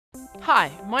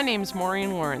Hi, my name's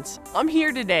Maureen Lawrence. I'm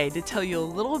here today to tell you a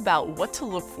little about what to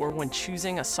look for when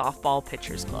choosing a softball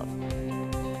pitcher's glove.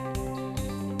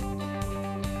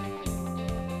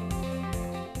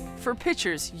 For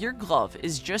pitchers, your glove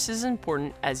is just as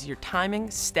important as your timing,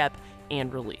 step,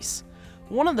 and release.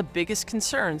 One of the biggest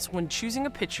concerns when choosing a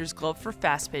pitcher's glove for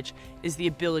fast pitch is the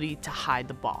ability to hide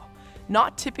the ball.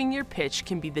 Not tipping your pitch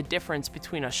can be the difference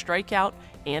between a strikeout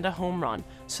and a home run,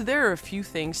 so there are a few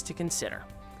things to consider.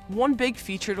 One big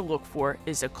feature to look for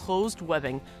is a closed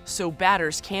webbing so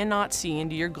batters cannot see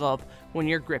into your glove when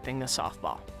you're gripping the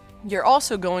softball. You're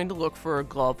also going to look for a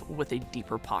glove with a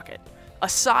deeper pocket.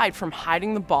 Aside from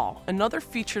hiding the ball, another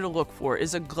feature to look for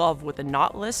is a glove with a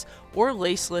knotless or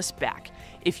laceless back.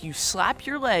 If you slap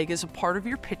your leg as a part of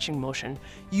your pitching motion,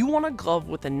 you want a glove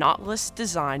with a knotless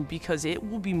design because it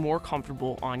will be more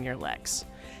comfortable on your legs.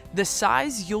 The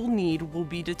size you'll need will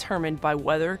be determined by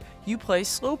whether you play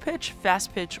slow pitch,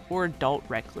 fast pitch, or adult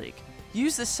rec league.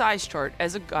 Use the size chart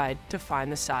as a guide to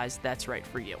find the size that's right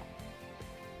for you.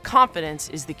 Confidence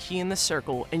is the key in the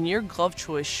circle, and your glove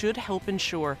choice should help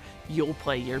ensure you'll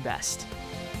play your best.